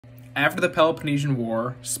After the Peloponnesian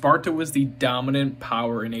War, Sparta was the dominant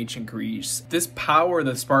power in ancient Greece. This power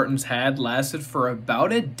the Spartans had lasted for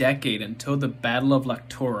about a decade until the Battle of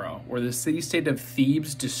Lectura, where the city-state of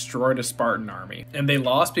Thebes destroyed a Spartan army. And they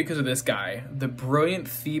lost because of this guy, the brilliant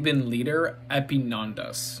Theban leader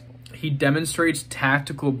Epaminondas. He demonstrates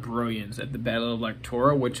tactical brilliance at the Battle of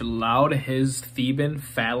Lectura, which allowed his Theban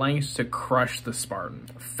phalanx to crush the Spartan.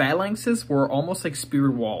 Phalanxes were almost like spear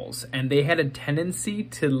walls, and they had a tendency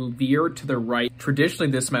to veer to the right.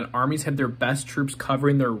 Traditionally, this meant armies had their best troops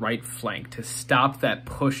covering their right flank to stop that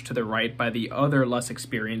push to the right by the other less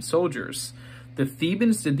experienced soldiers. The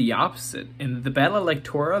Thebans did the opposite. In the Battle of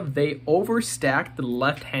Lectura, they overstacked the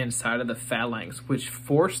left-hand side of the phalanx, which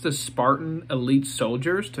forced the Spartan elite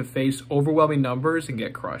soldiers to face overwhelming numbers and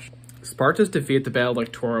get crushed. Sparta's defeat at the Battle of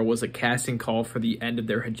Lectura was a casting call for the end of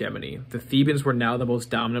their hegemony. The Thebans were now the most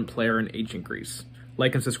dominant player in ancient Greece.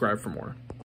 Like and subscribe for more.